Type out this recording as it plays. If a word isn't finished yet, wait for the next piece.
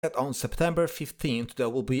On September 15th, there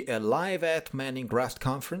will be a live at Manning Rust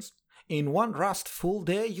conference. In one Rust full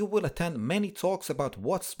day, you will attend many talks about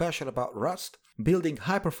what's special about Rust, building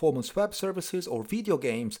high-performance web services or video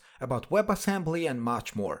games, about WebAssembly and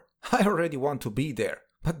much more. I already want to be there.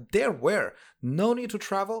 But there where? No need to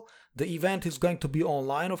travel. The event is going to be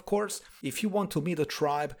online, of course. If you want to meet the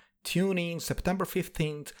tribe, tune in September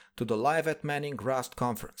 15th to the Live at Manning Rust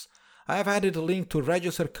conference. I have added a link to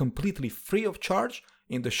register completely free of charge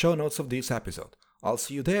in the show notes of this episode. I'll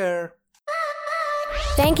see you there.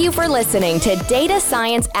 Thank you for listening to Data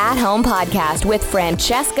Science at Home podcast with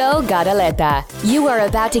Francesco Gadaleta. You are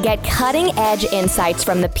about to get cutting-edge insights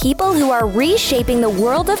from the people who are reshaping the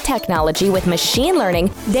world of technology with machine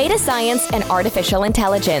learning, data science, and artificial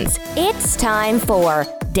intelligence. It's time for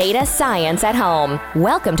Data Science at Home.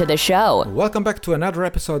 Welcome to the show. Welcome back to another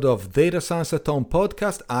episode of Data Science at Home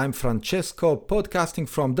podcast. I'm Francesco, podcasting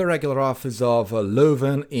from the regular office of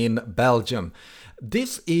Leuven in Belgium.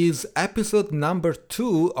 This is episode number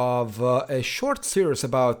 2 of a short series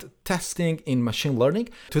about testing in machine learning.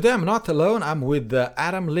 Today I'm not alone. I'm with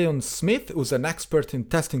Adam Leon Smith, who's an expert in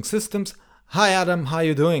testing systems. Hi Adam, how are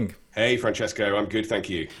you doing? Hey Francesco, I'm good, thank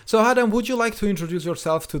you. So Adam, would you like to introduce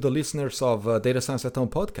yourself to the listeners of Data Science at Home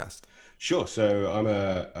podcast? Sure, so I'm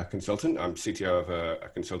a consultant. I'm CTO of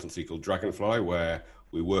a consultancy called Dragonfly, where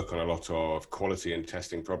we work on a lot of quality and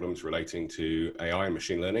testing problems relating to AI and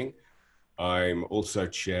machine learning. I'm also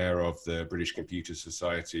chair of the British Computer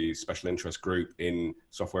Society Special Interest Group in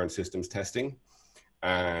software and systems testing,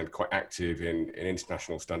 and quite active in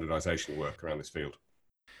international standardization work around this field.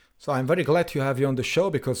 So I'm very glad to have you on the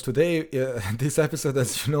show, because today, this episode,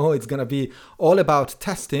 as you know, it's going to be all about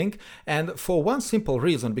testing. And for one simple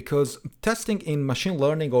reason, because testing in machine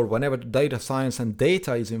learning or whenever data science and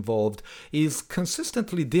data is involved is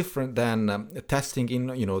consistently different than testing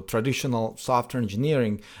in traditional software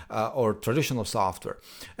engineering or traditional software.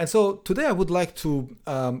 And so today I would like to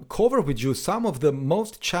cover with you some of the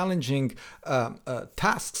most challenging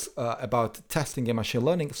tasks about testing in machine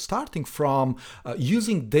learning, starting from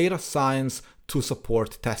using data science to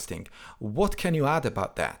support testing. What can you add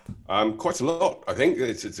about that? Quite a lot. I think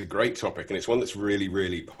it's a great topic, and it's one that's really,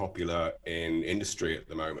 really popular in industry at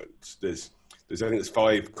the moment. I think there's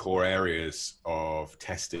 5 core areas of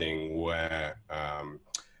testing where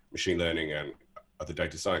machine learning and other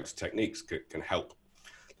data science techniques can help.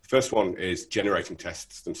 The first one is generating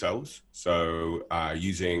tests themselves. So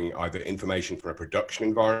using either information from a production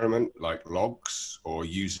environment like logs, or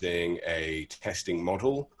using a testing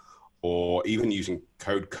model, or even using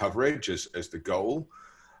code coverage as the goal,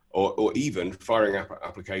 or even firing up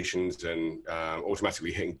applications and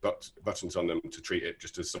automatically hitting buttons on them to treat it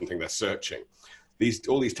just as something they're searching.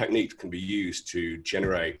 All these techniques can be used to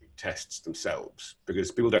generate tests themselves,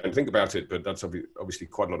 because people don't think about it, but that's obviously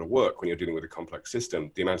quite a lot of work when you're dealing with a complex system,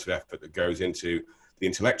 the amount of effort that goes into the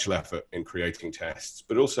intellectual effort in creating tests,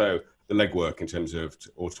 but also the legwork in terms of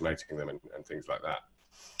automating them and things like that.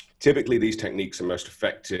 Typically, these techniques are most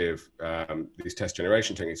effective, these test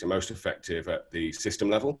generation techniques are most effective at the system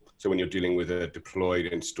level. So when you're dealing with a deployed,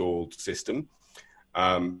 installed system,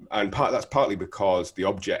 and that's partly because the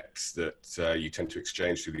objects that you tend to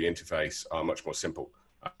exchange through the interface are much more simple.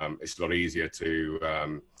 It's a lot easier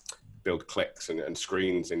to build clicks and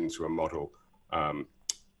screens into a model than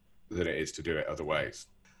it is to do it other ways.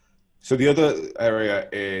 So the other area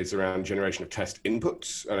is around generation of test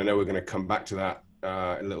inputs, and I know we're going to come back to that in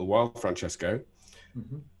a little while, Francesco.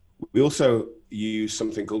 Mm-hmm. We also use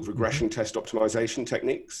something called regression test optimization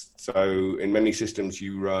techniques. So in many systems,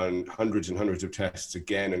 you run hundreds and hundreds of tests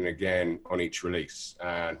again and again on each release.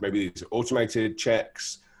 And maybe these are automated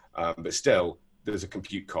checks, but still there's a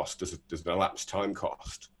compute cost, there's an elapsed time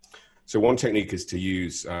cost. So one technique is to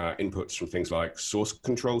use inputs from things like source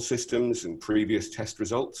control systems and previous test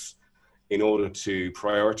results in order to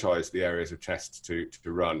prioritize the areas of tests to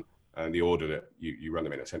run and the order that you run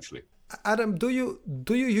them in, essentially. Adam, do you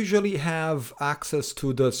usually have access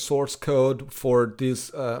to the source code for these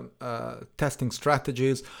testing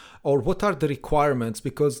strategies, or what are the requirements?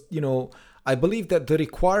 Because I believe that the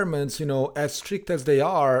requirements, as strict as they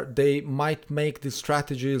are, they might make these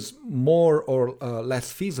strategies more or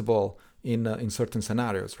less feasible in certain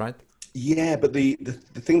scenarios, right? Yeah, but the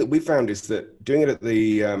thing that we found is that doing it at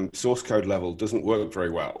the source code level doesn't work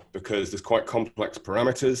very well, because there's quite complex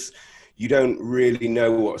parameters. You don't really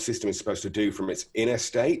know what a system is supposed to do from its inner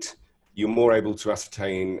state. You're more able to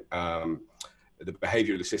ascertain the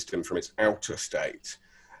behavior of the system from its outer state.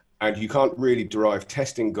 And you can't really derive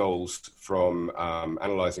testing goals from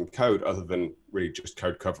analyzing code other than really just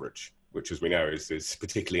code coverage, which, as we know, is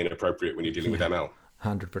particularly inappropriate when you're dealing with ML.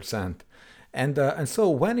 100%. And so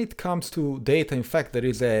when it comes to data, in fact, there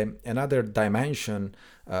is another dimension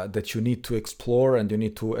that you need to explore and you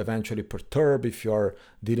need to eventually perturb if you're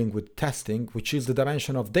dealing with testing, which is the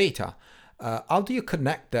dimension of data. How do you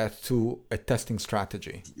connect that to a testing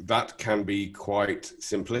strategy? That can be quite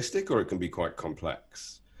simplistic or it can be quite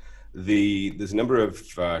complex. There's a number of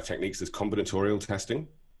techniques. There's combinatorial testing,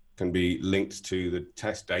 can be linked to the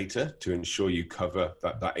test data to ensure you cover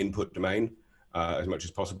that input domain as much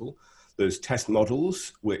as possible. There's test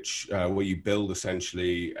models, which where you build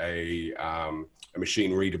essentially a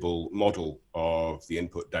machine readable model of the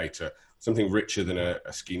input data, something richer than a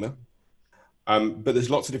schema. But there's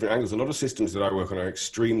lots of different angles. A lot of systems that I work on are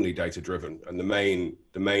extremely data driven, and the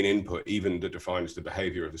main input, even that defines the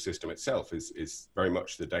behavior of the system itself, is very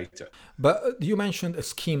much the data. But you mentioned a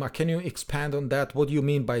schema. Can you expand on that? What do you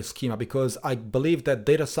mean by schema? Because I believe that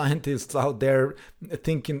data scientists out there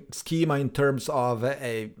thinking schema in terms of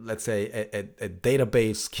let's say a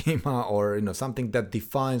database schema, or something that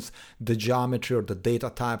defines the geometry or the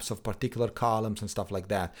data types of particular columns and stuff like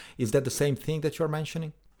that. Is that the same thing that you're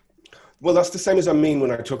mentioning? Well, that's the same as I mean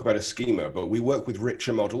when I talk about a schema, but we work with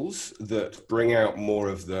richer models that bring out more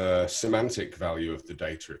of the semantic value of the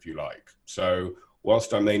data, if you like. So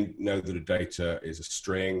whilst I may know that a data is a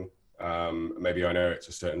string, maybe I know it's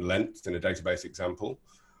a certain length in a database example,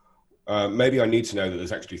 maybe I need to know that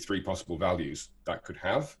there's actually 3 possible values that could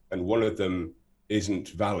have, and one of them isn't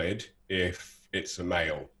valid if it's a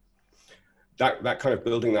male. That kind of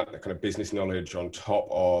building that kind of business knowledge on top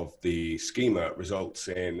of the schema results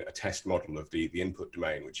in a test model of the input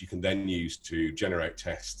domain, which you can then use to generate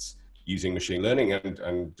tests using machine learning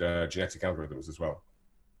and genetic algorithms as well.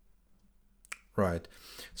 Right.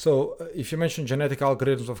 So if you mention genetic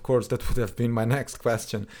algorithms, of course, that would have been my next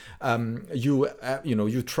question.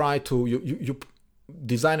 You try to you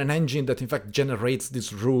design an engine that in fact generates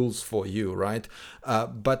these rules for you, right?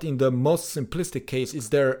 But in the most simplistic case,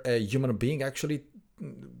 is there a human being actually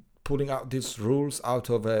pulling out these rules out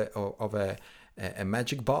of a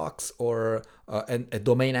magic box, or a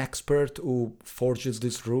domain expert who forges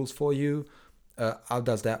these rules for you? How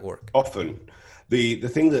does that work? Often. The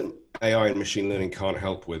thing that AI and machine learning can't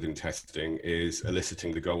help with in testing is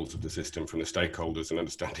eliciting the goals of the system from the stakeholders and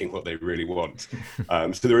understanding what they really want.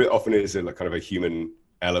 So there often is a kind of a human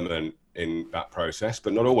element in that process,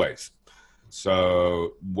 but not always.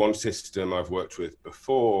 So one system I've worked with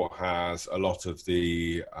before has a lot of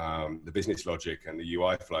the business logic and the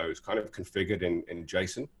UI flows kind of configured in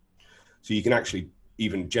JSON. So you can actually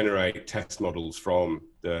even generate test models from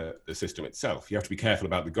the system itself. You have to be careful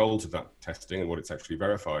about the goals of that testing and what it's actually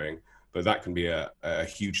verifying, but that can be a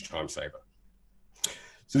huge time saver.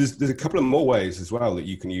 So there's a couple of more ways as well that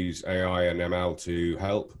you can use AI and ML to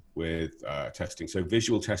help with testing. So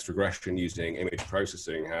visual test regression using image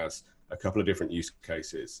processing has a couple of different use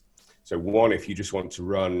cases. So one, if you just want to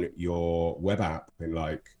run your web app in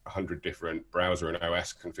like 100 different browser and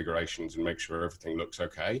OS configurations and make sure everything looks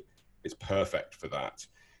okay, it's perfect for that.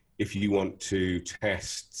 If you want to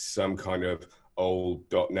test some kind of old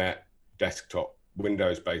 .NET desktop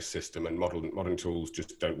Windows-based system and modern tools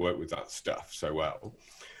just don't work with that stuff so well,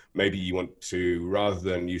 maybe you want to, rather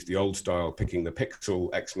than use the old style, picking the pixel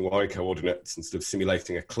X and Y coordinates instead of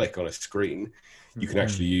simulating a click on a screen, you can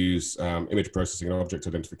actually use image processing and object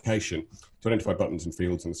identification to identify buttons and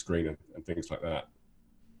fields on the screen and things like that.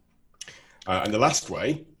 And the last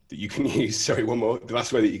way that you can use, the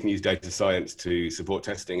last way that you can use data science to support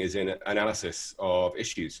testing is in analysis of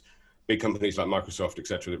issues. Big companies like Microsoft, et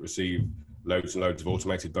cetera, that receive loads and loads of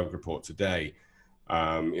automated bug reports a day,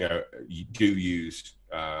 you do use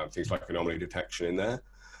things like anomaly detection in there.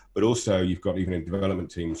 But also you've got, even in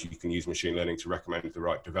development teams, you can use machine learning to recommend the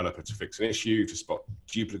right developer to fix an issue, to spot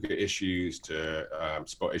duplicate issues, to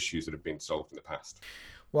spot issues that have been solved in the past.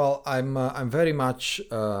 Well, I'm very much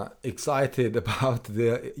excited about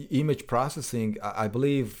the image processing. I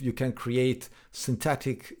believe you can create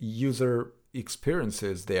synthetic user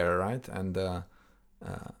experiences there, right? And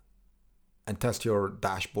test your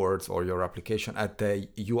dashboards or your application at the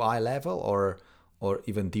UI level, or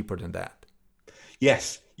even deeper than that.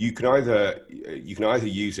 Yes, you can either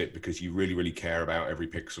use it because you really care about every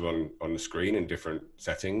pixel on the screen in different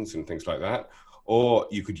settings and things like that, or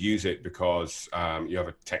you could use it because you have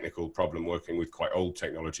a technical problem working with quite old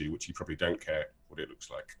technology, which you probably don't care what it looks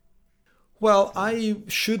like. Well, I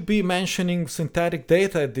should be mentioning synthetic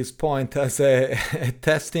data at this point as a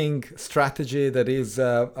testing strategy that is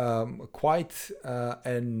quite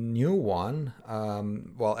a new one,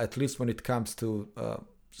 well, at least when it comes to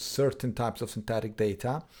certain types of synthetic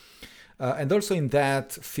data. And also in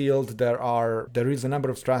that field, there is a number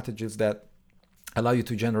of strategies that allow you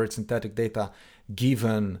to generate synthetic data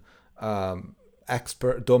given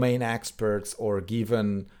domain experts or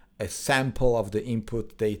given a sample of the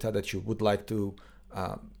input data that you would like to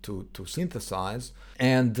synthesize.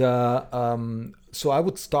 And so I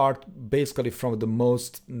would start basically from the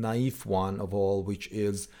most naive one of all, which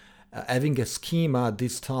is having a schema,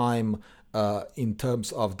 this time in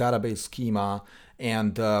terms of database schema,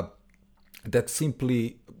 and that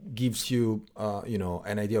simply gives you,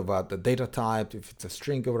 an idea about the data type, if it's a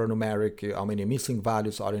string or a numeric, how many missing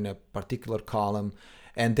values are in a particular column,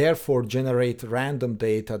 and therefore generate random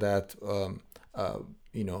data that,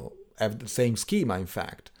 have the same schema, in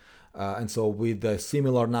fact. And so with a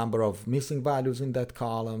similar number of missing values in that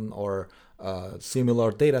column, or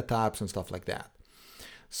similar data types and stuff like that.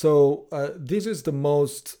 So this is the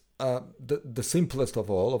most, the simplest of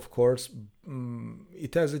all, of course.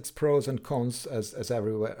 It has its pros and cons as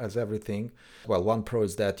everything. Well, one pro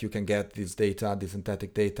is that you can get this data, this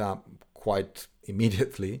synthetic data, quite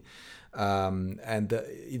immediately. And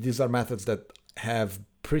these are methods that have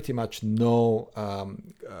pretty much no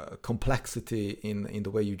complexity in the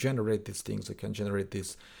way you generate these things. You can generate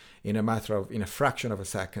this in a fraction of a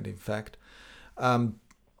second, in fact.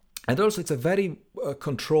 And also, it's a very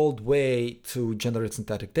controlled way to generate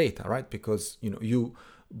synthetic data, right? Because you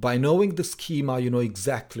by knowing the schema, you know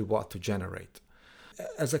exactly what to generate.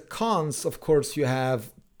 As a cons, of course, you have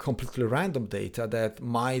completely random data that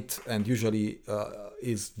might and usually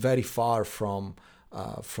is very far from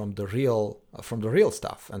the real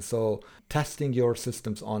stuff. And so, testing your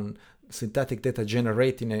systems on synthetic data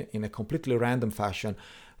generated in a completely random fashion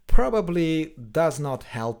probably does not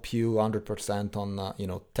help you 100%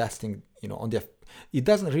 on testing. It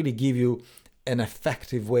doesn't really give you an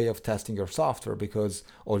effective way of testing your software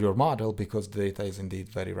or your model, because the data is indeed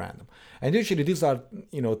very random. And usually these are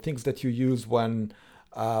things that you use when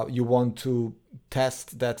you want to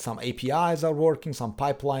test that some APIs are working, some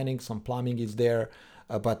pipelining, some plumbing is there,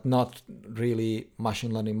 but not really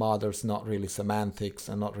machine learning models, not really semantics,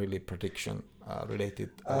 and not really prediction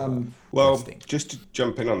related. Testing. Just to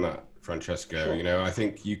jump in on that, Francesco, sure. I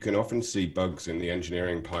think you can often see bugs in the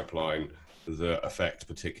engineering pipeline that affect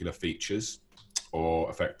particular features or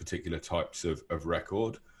affect particular types of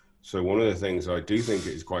record. So one of the things I do think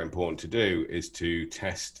is quite important to do is to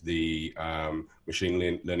test the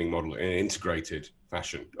machine learning model in an integrated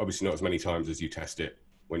fashion. Obviously not as many times as you test it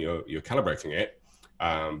when you're calibrating it,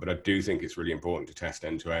 but I do think it's really important to test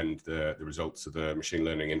end-to-end the results of the machine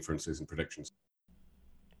learning inferences and predictions.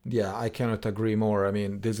 Yeah, I cannot agree more. I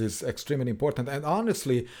mean, this is extremely important. And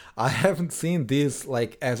honestly, I haven't seen this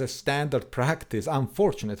as a standard practice,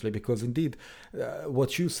 unfortunately, because indeed,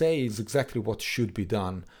 what you say is exactly what should be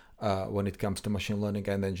done when it comes to machine learning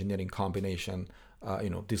and engineering combination.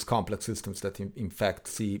 These complex systems that in fact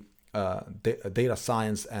see data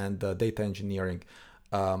science and data engineering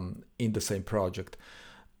in the same project.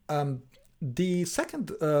 The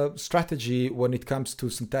second strategy when it comes to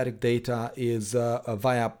synthetic data is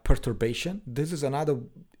via perturbation. This is another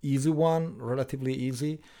easy one, relatively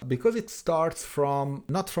easy, because it starts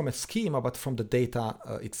not from a schema, but from the data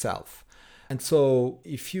itself. And so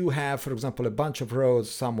if you have, for example, a bunch of rows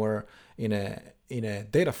somewhere in a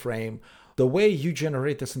data frame, the way you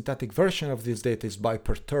generate a synthetic version of this data is by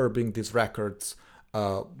perturbing these records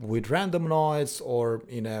with random noise or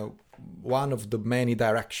one of the many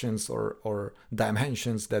directions or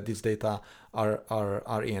dimensions that these data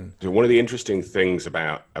are in. So one of the interesting things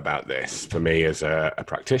about this for me as a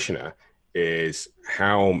practitioner is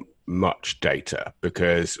how much data,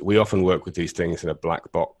 because we often work with these things in a black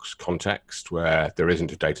box context where there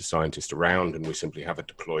isn't a data scientist around and we simply have a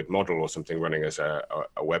deployed model or something running as a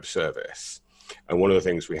web service. And one of the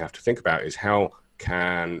things we have to think about is how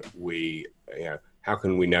can we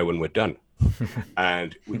know when we're done?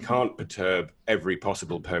 And we can't perturb every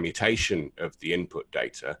possible permutation of the input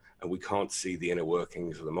data, and we can't see the inner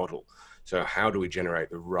workings of the model. So how do we generate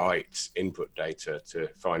the right input data to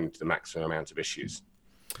find the maximum amount of issues?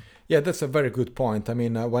 Yeah, that's a very good point. I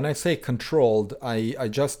mean, when I say controlled, I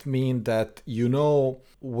just mean that you know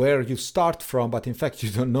where you start from, but in fact you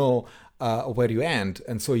don't know where you end.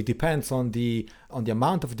 And so it depends on the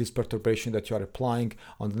amount of this perturbation that you are applying,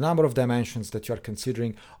 on the number of dimensions that you are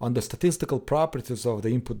considering, on the statistical properties of the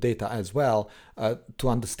input data as well, to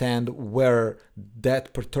understand where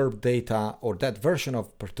that perturbed data or that version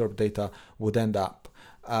of perturbed data would end up.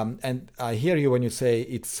 And I hear you when you say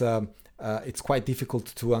it's quite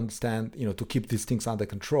difficult to understand, to keep these things under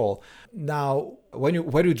control. Now,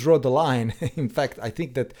 where you draw the line, in fact, I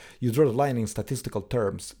think that you draw the line in statistical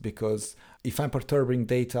terms, because if I'm perturbing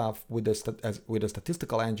data with a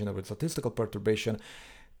statistical engine or with statistical perturbation,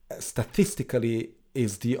 statistically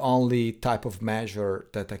is the only type of measure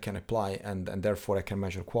that I can apply, and therefore I can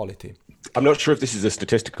measure quality. I'm not sure if this is a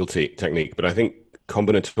statistical technique, but I think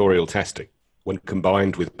combinatorial testing, when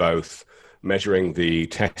combined with both measuring the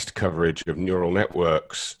test coverage of neural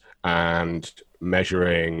networks and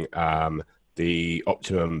measuring the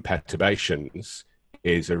optimum perturbations,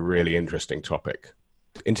 is a really interesting topic.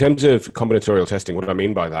 In terms of combinatorial testing, what I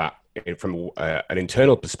mean by that, from an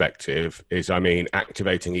internal perspective, is I mean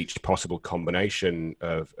activating each possible combination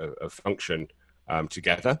of function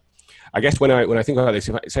together. I guess when I think about this,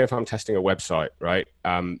 if I'm testing a website, right,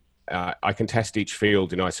 I can test each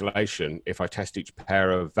field in isolation. If I test each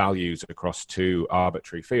pair of values across two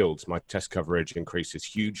arbitrary fields, my test coverage increases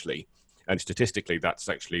hugely. And statistically, that's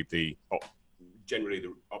actually generally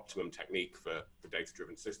the optimum technique for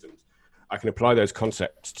data-driven systems. I can apply those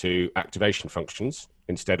concepts to activation functions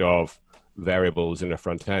instead of variables in a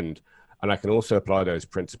front end. And I can also apply those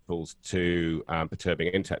principles to perturbing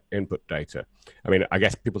input data. I mean, I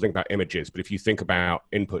guess people think about images, but if you think about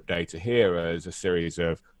input data here as a series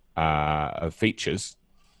of features,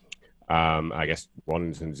 I guess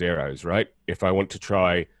ones and zeros, right? If I want to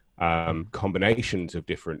try combinations of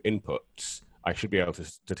different inputs, I should be able to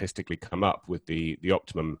statistically come up with the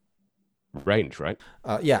optimum range, right?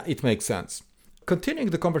 Yeah, it makes sense. Continuing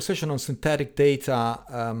the conversation on synthetic data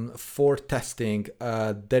for testing,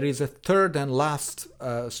 there is a third and last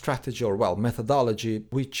strategy or methodology,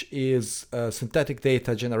 which is synthetic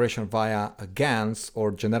data generation via GANs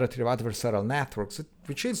or generative adversarial networks,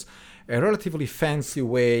 which is a relatively fancy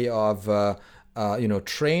way of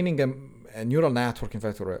training a neural network, in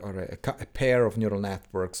fact, or a pair of neural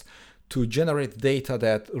networks to generate data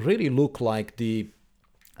that really look like the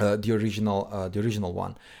original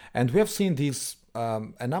one. And we have seen this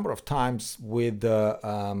a number of times with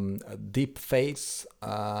DeepFace,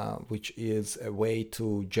 which is a way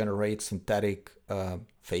to generate synthetic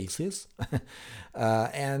faces.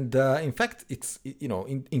 And in fact, it's,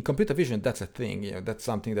 in computer vision, that's a thing. That's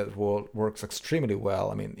something that works extremely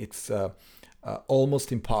well. I mean, it's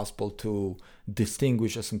almost impossible to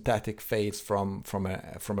distinguish a synthetic face from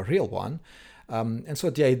a real one. And so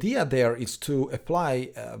the idea there is to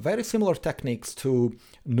apply very similar techniques to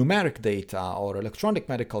numeric data or electronic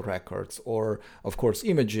medical records or, of course,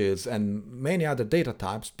 images and many other data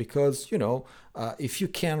types, because, if you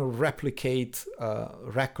can replicate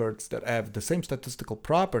records that have the same statistical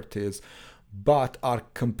properties but are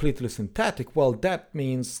completely synthetic, well, that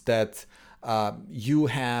means that you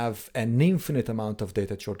have an infinite amount of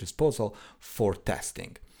data at your disposal for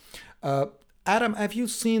testing. Adam, have you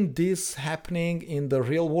seen this happening in the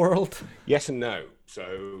real world? Yes and no.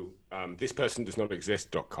 So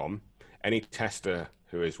thispersondoesnotexist.com, any tester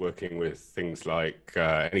who is working with things like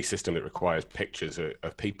any system that requires pictures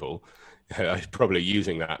of people is probably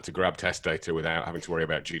using that to grab test data without having to worry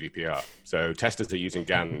about GDPR. So testers are using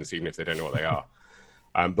GANs even if they don't know what they are.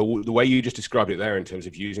 But the way you just described it there in terms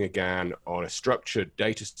of using a GAN on a structured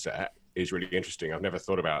data set is really interesting. I've never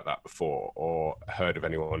thought about that before or heard of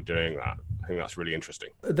anyone doing that. I think that's really interesting.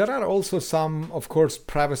 There are also some, of course,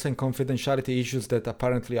 privacy and confidentiality issues that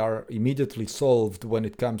apparently are immediately solved when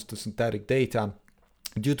it comes to synthetic data,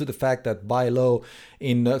 due to the fact that by law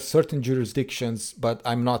in certain jurisdictions, but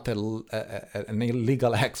I'm not an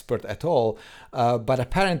legal expert at all, but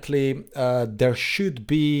apparently there should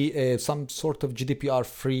be some sort of GDPR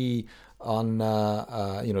free on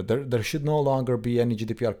there should no longer be any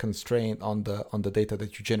GDPR constraint on the data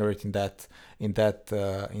that you generate in that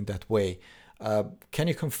way. Can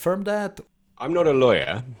you confirm that? I'm not a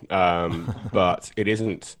lawyer, but it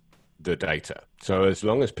isn't the data. So as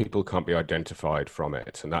long as people can't be identified from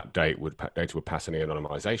it, and that data would pass any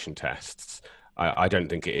anonymization tests, I don't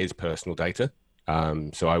think it is personal data.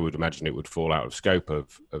 So I would imagine it would fall out of scope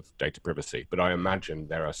of data privacy. But I imagine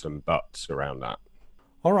there are some buts around that.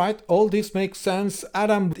 All right, all this makes sense.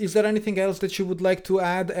 Adam, is there anything else that you would like to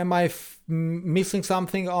add? Am I missing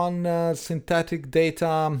something on synthetic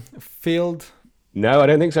data field? No, I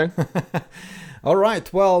don't think so. All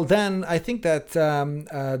right, well then I think that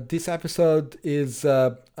this episode is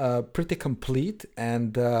pretty complete,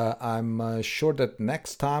 and I'm sure that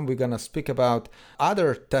next time we're going to speak about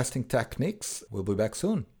other testing techniques. We'll be back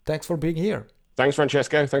soon. Thanks for being here. Thanks,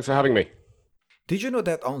 Francesco. Thanks for having me. Did you know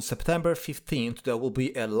that on September 15th there will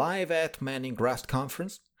be a Live at Manning Rust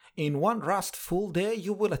conference? In one Rust full day,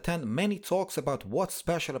 you will attend many talks about what's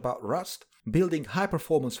special about Rust, building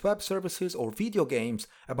high-performance web services or video games,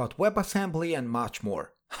 about WebAssembly and much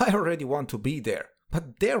more. I already want to be there.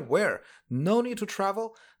 But there where? No need to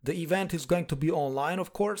travel. The event is going to be online,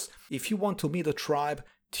 of course. If you want to meet the tribe,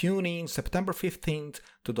 tune in September 15th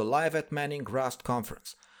to the Live at Manning Rust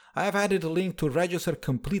conference. I have added a link to register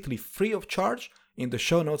completely free of charge in the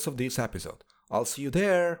show notes of this episode. I'll see you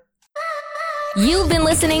there. You've been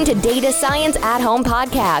listening to Data Science at Home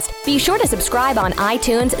podcast. Be sure to subscribe on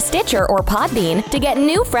iTunes, Stitcher, or Podbean to get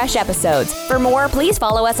new fresh episodes. For more, please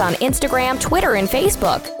follow us on Instagram, Twitter, and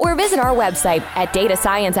Facebook, or visit our website at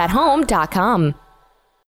datascienceathome.com.